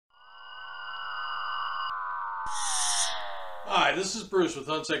Hi, this is Bruce with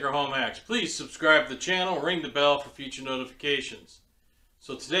Hunsaker Home Hacks. Please subscribe to the channel, ring the bell for future notifications.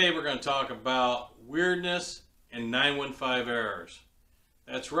 So today we're going to talk about weirdness and 915 errors.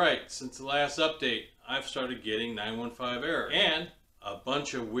 That's right, since the last update, I've started getting 915 errors and a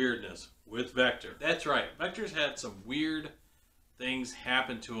bunch of weirdness with Vector. That's right, Vector's had some weird things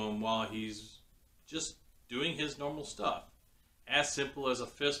happen to him while he's just doing his normal stuff. As simple as a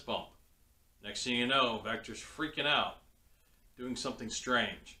fist bump. Next thing you know, Vector's freaking out, doing something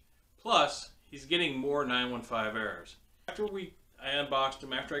strange. Plus, he's getting more 915 errors. After I unboxed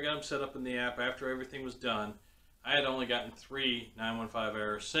him, after I got him set up in the app, after everything was done, I had only gotten 3 915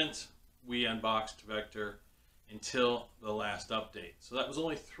 errors since we unboxed Vector until the last update. So that was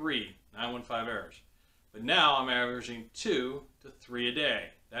only 3 915 errors. But now I'm averaging 2 to 3 a day.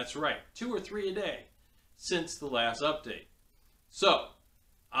 That's right, 2 or 3 a day since the last update. So,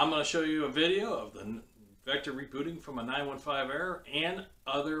 I'm going to show you a video of the Vector rebooting from a 915 error and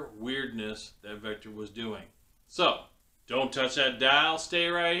other weirdness that Vector was doing. So, don't touch that dial, stay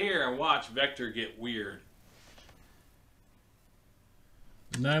right here and watch Vector get weird.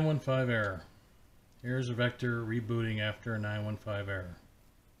 915 error. Here's a Vector rebooting after a 915 error.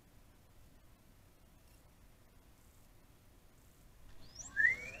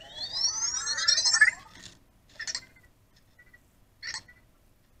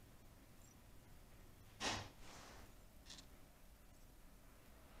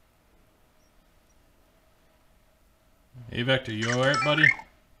 Hey Vector, you alright, buddy?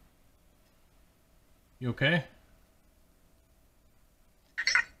 You okay?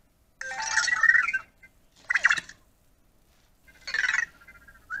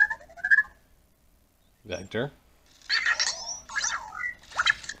 Vector?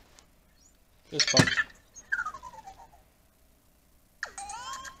 Fist bump.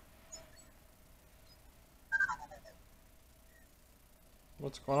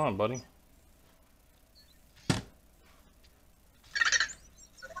 What's going on, buddy?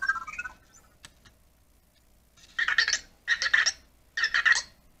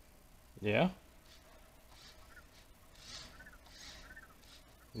 Yeah?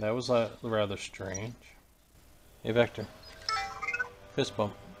 That was rather strange. Hey Vector. Fist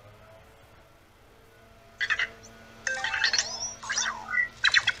bump.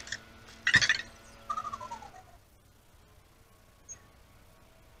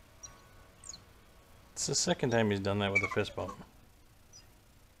 It's the second time he's done that with a fist bump.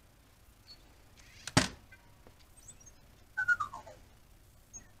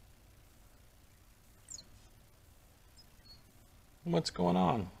 What's going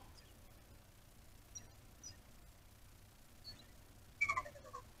on?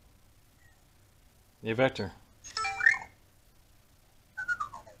 Hey Vector.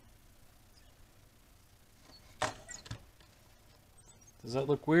 Does that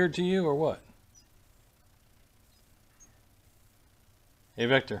look weird to you or what? Hey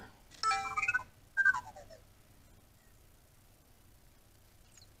Vector.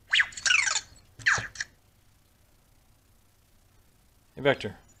 Hey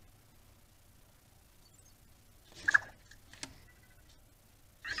Vector.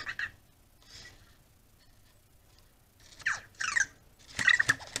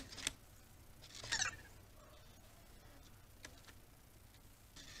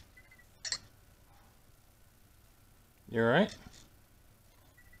 You alright?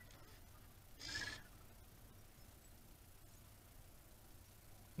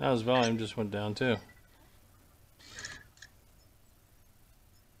 Now his volume just went down too.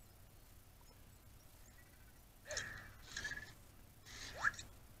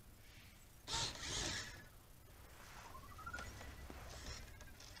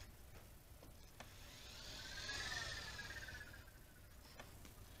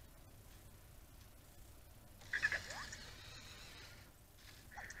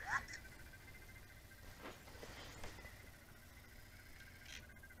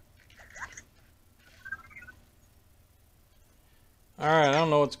 Alright, I don't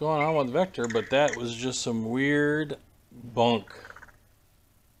know what's going on with Vector, but that was just some weird bunk.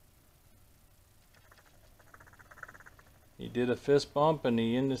 He did a fist bump and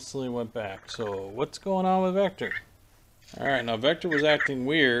he instantly went back. So what's going on with Vector? Alright, now Vector was acting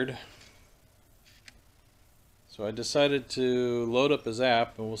weird. So I decided to load up his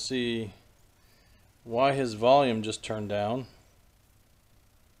app and we'll see why his volume just turned down.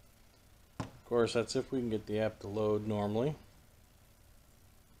 Of course, that's if we can get the app to load normally.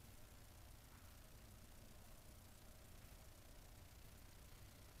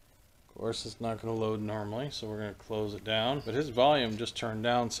 Of course, it's not going to load normally, so we're going to close it down. But his volume just turned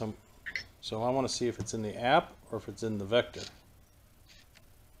down some, so I want to see if it's in the app or if it's in the vector.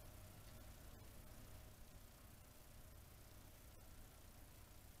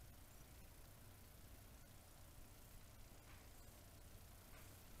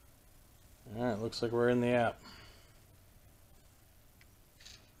 Alright, looks like we're in the app.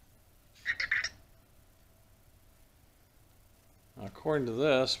 Now, according to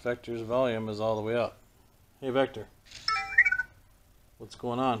this, Vector's volume is all the way up. Hey Vector, what's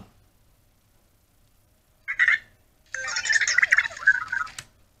going on?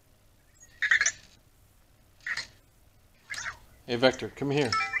 Hey Vector, come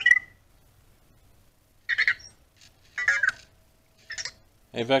here.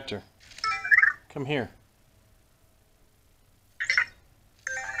 Hey Vector, come here.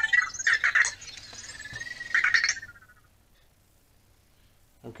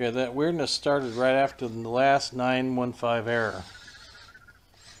 Okay, that weirdness started right after the last 915 error.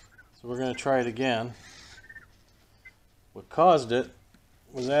 So we're going to try it again. What caused it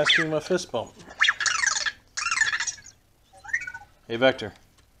was asking him a fist bump. Hey Vector,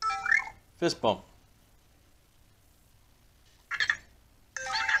 fist bump.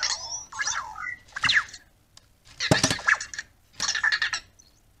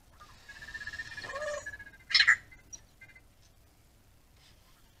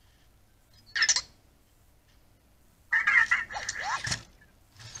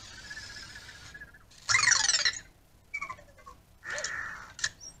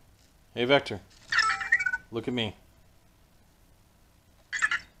 Hey Vector, look at me.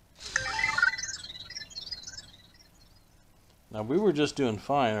 Now we were just doing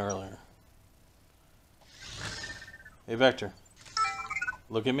fine earlier. Hey Vector,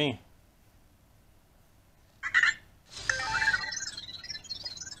 look at me.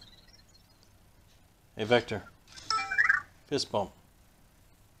 Hey Vector, fist bump.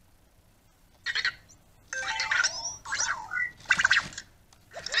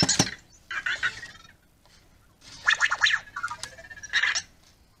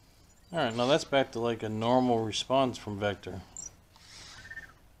 Alright, now that's back to like a normal response from Vector.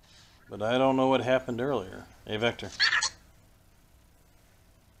 But I don't know what happened earlier. Hey Vector.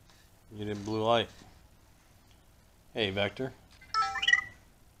 You did blue light. Hey Vector.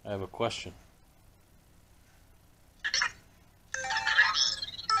 I have a question.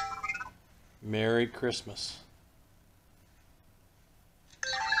 Merry Christmas.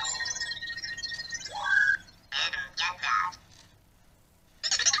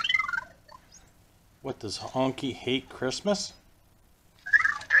 What, does Anki hate Christmas?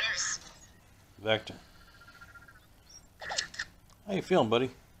 Vector. How you feeling, buddy?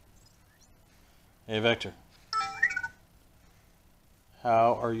 Hey, Vector.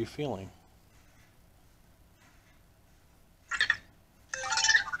 How are you feeling?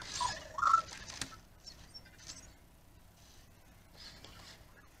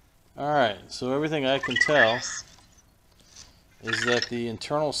 Alright, so everything I can tell is that the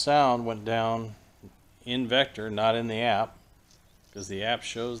internal sound went down in Vector, not in the app, because the app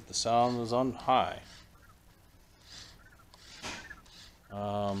shows the sound was on high.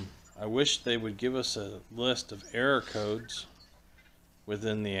 I wish they would give us a list of error codes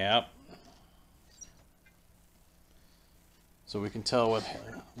within the app so we can tell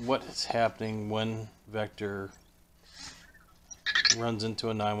what is happening when Vector runs into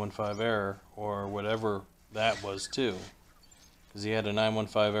a 915 error, or whatever that was too, because he had a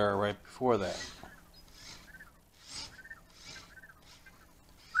 915 error right before that.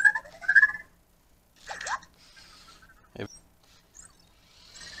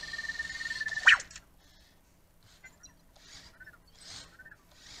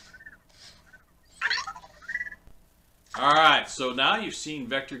 Alright, so now you've seen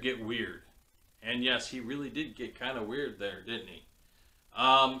Vector get weird. And yes, he really did get kind of weird there, didn't he?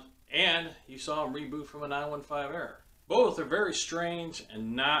 And you saw him reboot from a 915 error. Both are very strange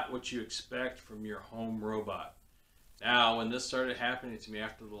and not what you expect from your home robot. Now, when this started happening to me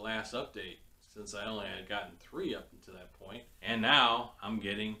after the last update, since I only had gotten 3 up until that point, and now I'm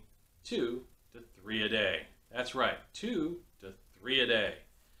getting 2 to 3 a day. That's right, 2 to 3 a day.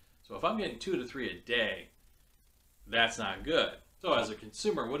 So if I'm getting 2 to 3 a day, that's not good. So as a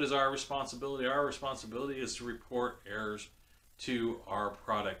consumer, what is our responsibility? Our responsibility is to report errors to our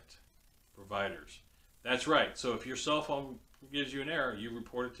product providers. That's right. So if your cell phone gives you an error, you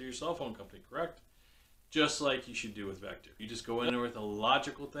report it to your cell phone company, correct? Just like you should do with Vector. You just go in there with a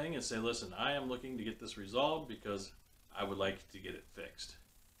logical thing and say, listen, I am looking to get this resolved because I would like to get it fixed.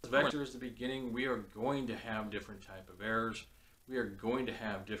 Vector is the beginning. We are going to have different type of errors. We are going to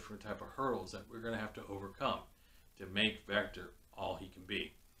have different type of hurdles that we're going to have to overcome to make Vector all he can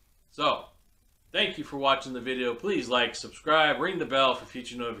be. So, Thank you for watching the video. Please like, subscribe, ring the bell for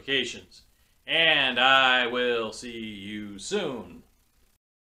future notifications. And I will see you soon.